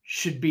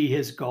should be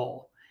his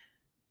goal.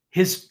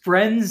 His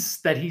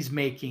friends that he's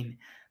making,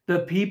 the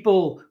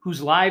people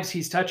whose lives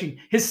he's touching.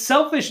 His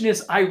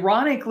selfishness,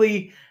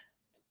 ironically,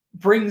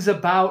 brings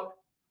about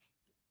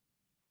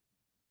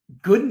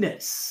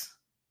goodness.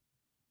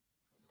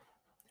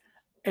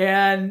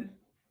 And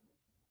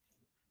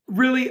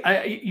really,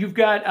 you've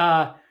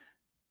got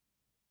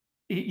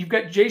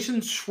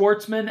Jason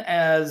Schwartzman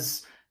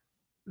as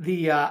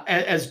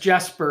as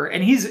Jesper,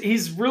 and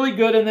he's really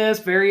good in this,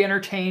 very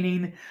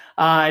entertaining,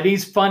 and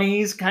he's funny,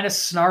 he's kind of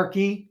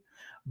snarky,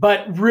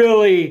 but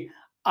really,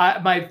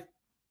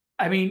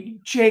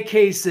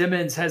 J.K.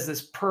 Simmons has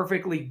this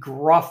perfectly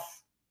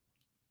gruff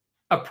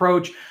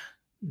approach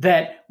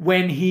that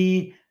when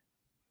he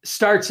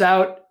starts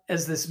out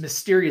as this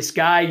mysterious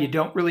guy, you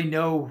don't really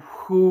know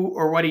who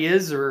or what he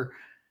is,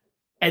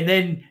 and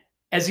then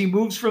as he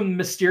moves from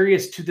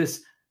mysterious to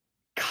this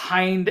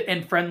kind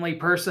and friendly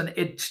person,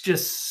 it's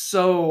just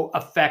so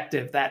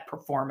effective, that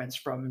performance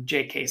from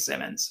J.K.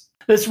 Simmons.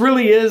 This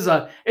really is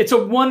it's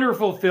a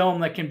wonderful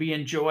film that can be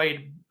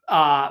enjoyed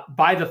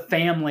by the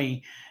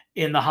family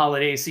in the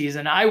holiday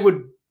season. I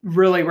would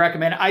really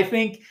recommend. I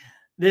think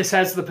this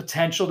has the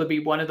potential to be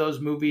one of those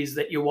movies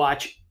that you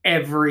watch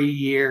every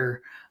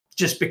year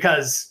just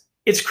because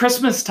it's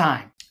Christmas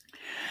time.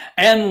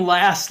 And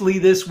lastly,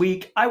 this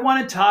week, I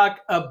want to talk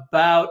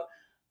about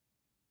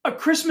a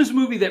Christmas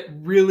movie that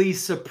really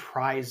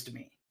surprised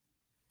me.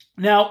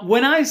 Now,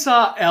 when I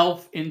saw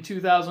Elf in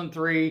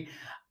 2003,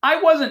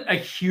 I wasn't a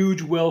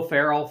huge Will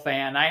Ferrell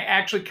fan. I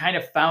actually kind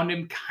of found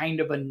him kind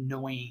of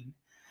annoying.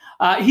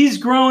 He's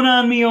grown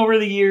on me over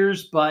the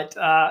years, but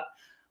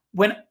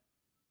when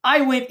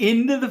I went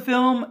into the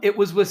film, it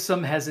was with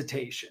some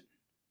hesitation.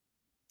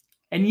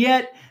 And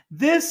yet,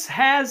 this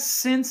has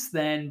since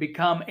then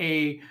become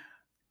a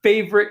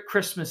favorite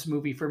Christmas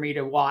movie for me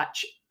to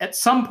watch at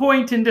some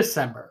point in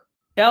December.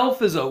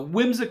 Elf is a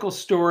whimsical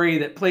story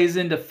that plays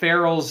into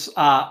Ferrell's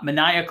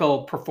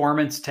maniacal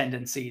performance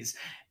tendencies,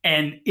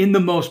 and in the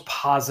most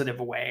positive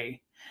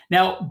way.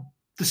 Now,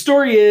 The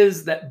story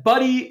is that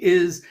Buddy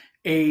is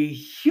a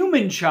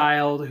human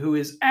child who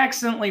is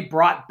accidentally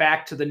brought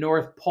back to the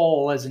North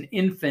Pole as an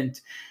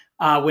infant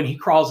when he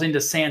crawls into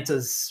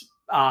Santa's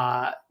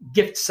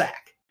gift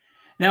sack.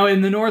 Now,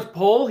 in the North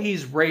Pole,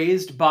 he's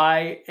raised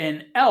by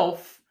an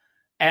elf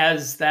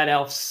as that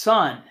elf's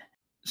son.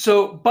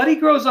 So Buddy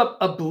grows up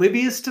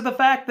oblivious to the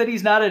fact that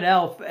he's not an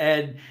elf,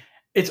 and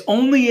it's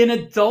only in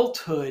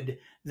adulthood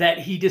that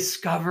he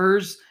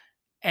discovers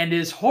and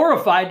is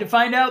horrified to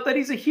find out that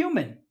he's a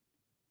human.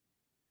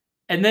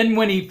 And then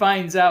when he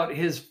finds out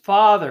his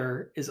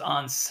father is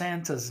on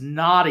Santa's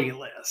naughty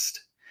list,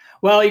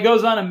 well, he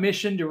goes on a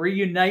mission to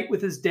reunite with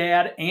his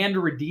dad and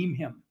redeem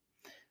him.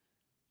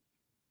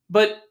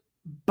 But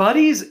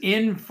Buddy's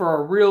in for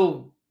a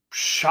real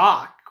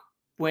shock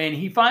when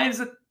he finds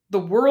that the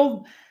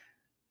world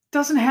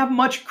doesn't have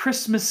much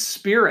Christmas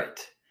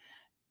spirit.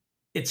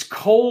 It's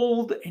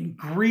cold and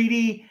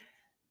greedy.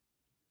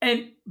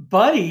 And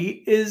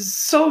Buddy is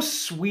so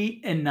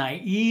sweet and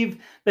naive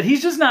that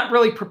he's just not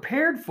really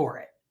prepared for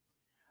it.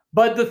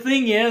 But the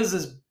thing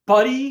is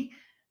Buddy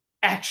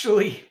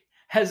actually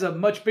has a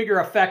much bigger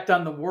effect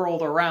on the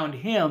world around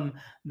him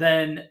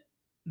than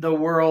the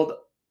world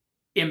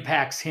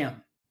impacts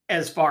him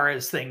as far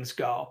as things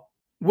go.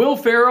 Will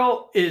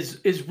Ferrell is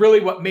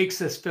really what makes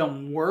this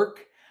film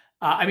work.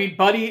 I mean,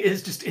 Buddy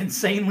is just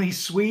insanely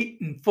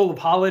sweet and full of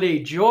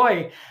holiday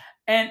joy,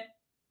 and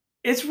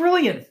it's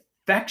really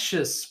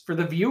infectious for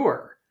the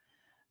viewer.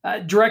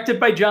 Directed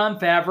by Jon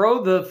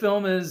Favreau, the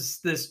film is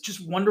this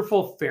just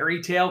wonderful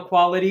fairy tale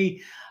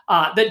quality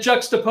that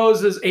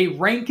juxtaposes a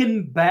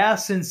Rankin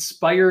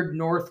Bass-inspired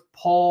North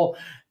Pole,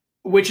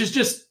 which is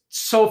just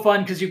so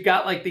fun because you've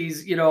got like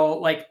these,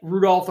 like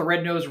Rudolph the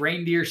Red-Nosed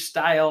Reindeer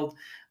styled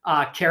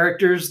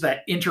characters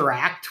that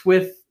interact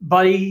with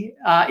Buddy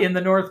in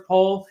the North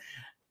Pole.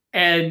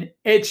 And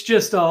it's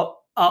just a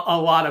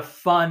lot of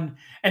fun.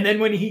 And then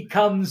when he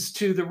comes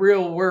to the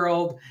real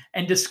world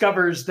and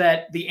discovers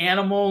that the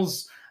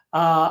animals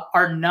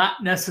are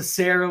not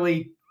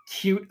necessarily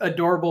cute,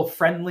 adorable,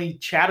 friendly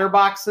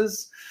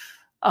chatterboxes,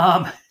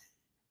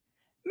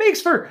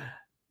 makes for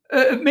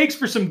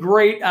some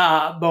great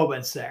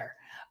moments there.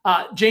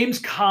 James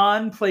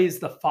Caan plays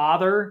the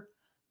father,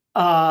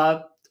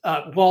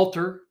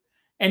 Walter,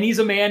 and he's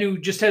a man who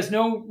just has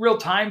no real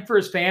time for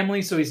his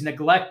family, so he's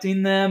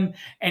neglecting them,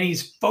 and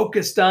he's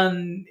focused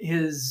on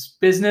his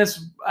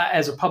business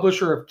as a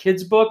publisher of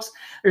kids' books.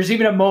 There's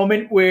even a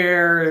moment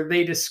where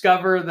they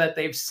discover that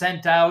they've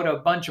sent out a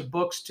bunch of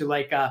books to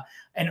like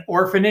an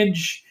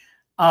orphanage,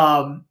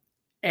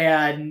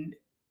 and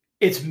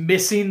it's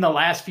missing the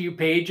last few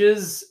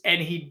pages,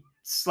 and he's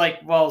like,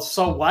 well,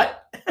 so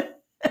what?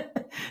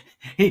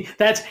 he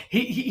does.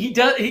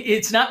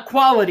 It's not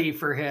quality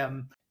for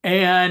him.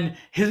 And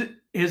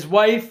his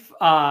wife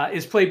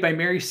is played by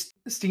Mary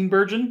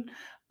Steenburgen,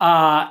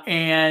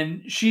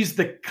 and she's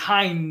a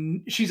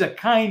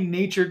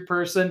kind-natured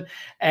person.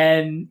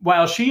 And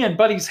while she and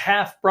Buddy's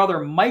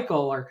half-brother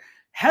Michael are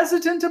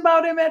hesitant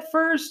about him at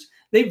first,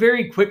 they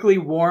very quickly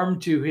warm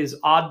to his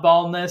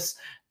oddballness,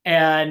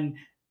 and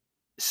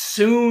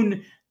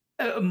soon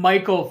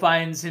Michael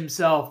finds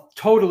himself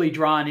totally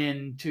drawn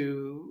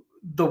into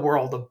the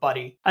world of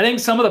Buddy. I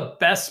think some of the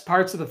best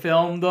parts of the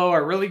film, though,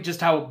 are really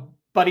just how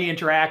Buddy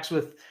interacts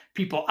with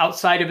people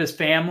outside of his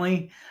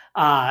family.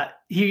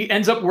 He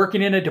ends up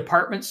working in a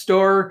department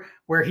store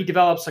where he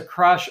develops a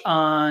crush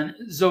on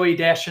Zoe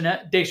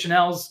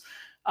Deschanel's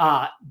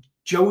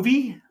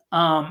Jovi,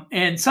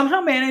 and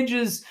somehow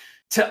manages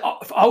to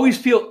always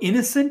feel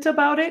innocent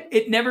about it.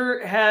 It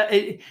never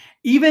had,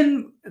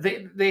 even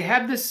they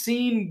have this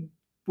scene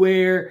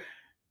where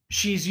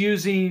she's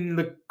using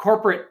the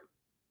corporate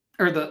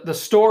or the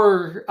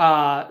store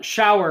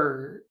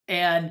shower,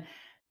 and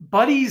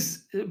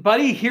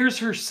Buddy hears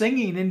her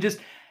singing, and just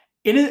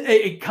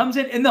it comes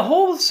in, and the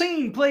whole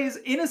scene plays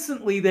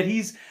innocently, that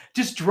he's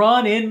just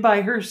drawn in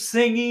by her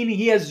singing.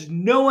 He has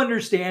no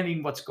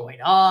understanding what's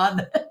going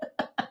on.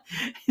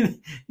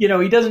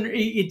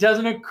 It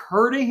doesn't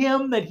occur to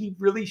him that he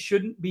really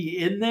shouldn't be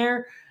in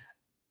there.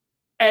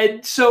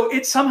 And so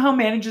it somehow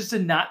manages to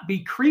not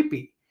be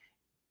creepy.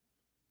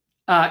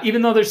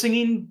 Even though they're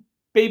singing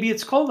 "Baby,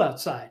 It's Cold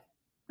Outside."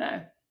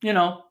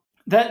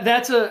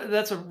 That's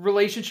a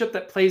relationship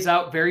that plays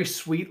out very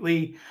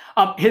sweetly.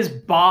 His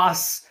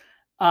boss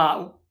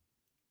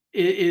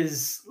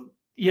is,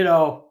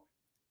 his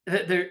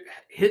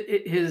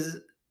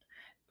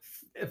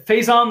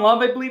Faison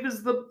Love, I believe,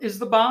 is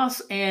the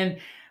boss, and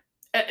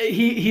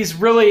he's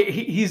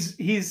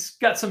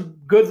got some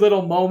good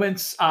little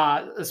moments,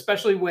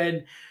 especially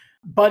when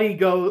Buddy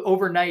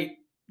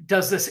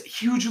does this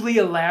hugely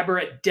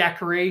elaborate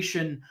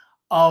decoration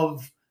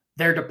of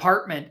their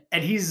department,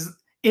 and he's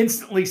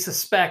instantly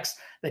suspects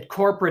that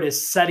corporate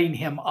is setting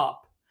him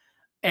up.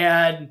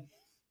 And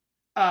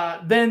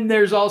then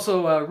there's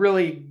also a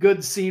really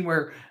good scene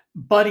where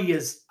Buddy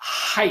is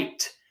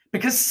hyped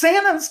because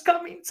Santa's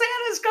coming.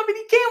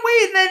 He can't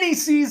wait. And then he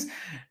sees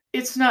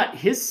it's not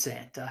his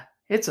Santa.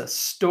 It's a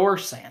store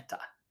Santa.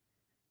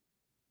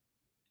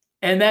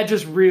 And that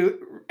just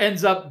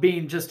ends up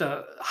being just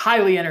a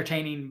highly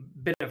entertaining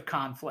bit of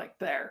conflict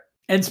there.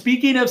 And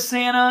speaking of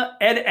Santa,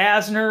 Ed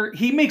Asner,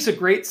 he makes a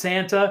great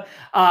Santa.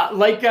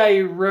 Like I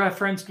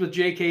referenced with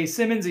J.K.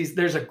 Simmons,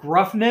 there's a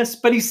gruffness,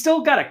 but he's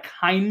still got a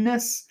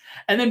kindness.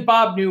 And then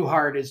Bob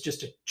Newhart is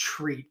just a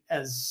treat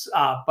as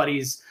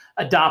Buddy's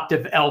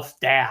adoptive elf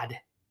dad,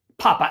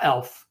 Papa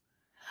Elf.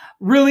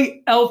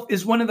 Really, Elf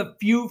is one of the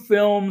few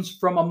films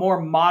from a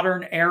more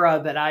modern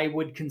era that I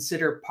would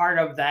consider part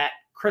of that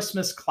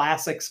Christmas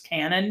classics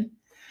canon.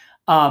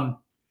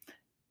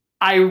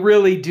 I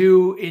really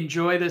do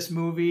enjoy this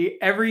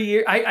movie every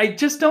year. I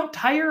just don't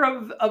tire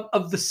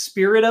of the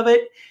spirit of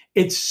it.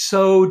 It's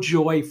so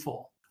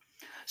joyful.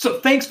 So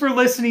thanks for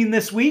listening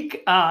this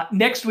week.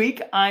 Next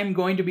week, I'm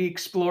going to be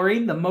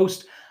exploring the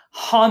most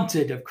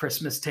haunted of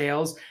Christmas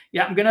tales.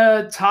 Yeah, I'm going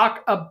to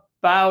talk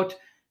about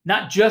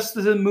not just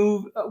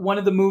one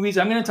of the movies.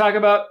 I'm going to talk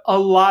about a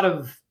lot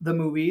of the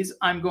movies.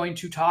 I'm going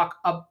to talk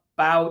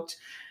about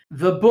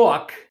the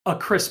book, A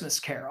Christmas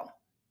Carol.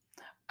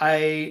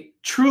 I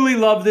truly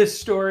love this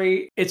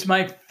story. It's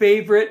my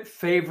favorite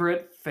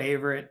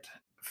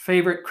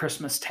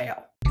Christmas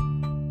tale.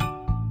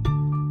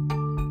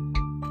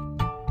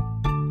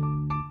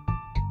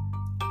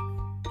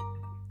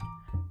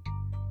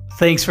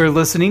 Thanks for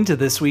listening to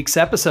this week's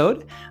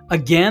episode.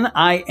 Again,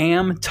 I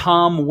am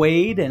Tom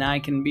Wade, and I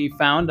can be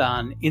found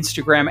on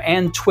Instagram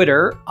and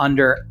Twitter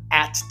under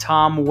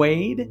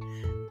 @TomWade.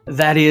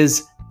 That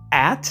is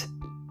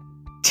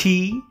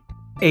 @THOM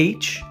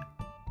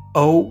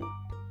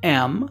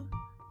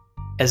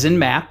as in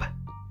map,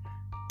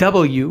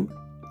 WAD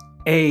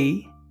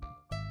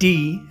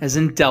as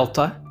in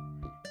Delta,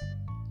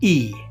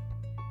 E.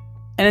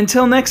 And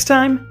until next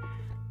time,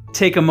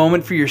 take a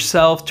moment for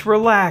yourself to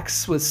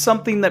relax with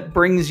something that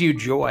brings you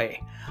joy.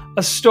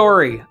 A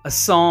story, a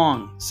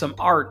song, some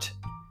art.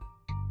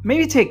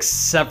 Maybe take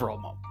several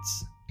moments.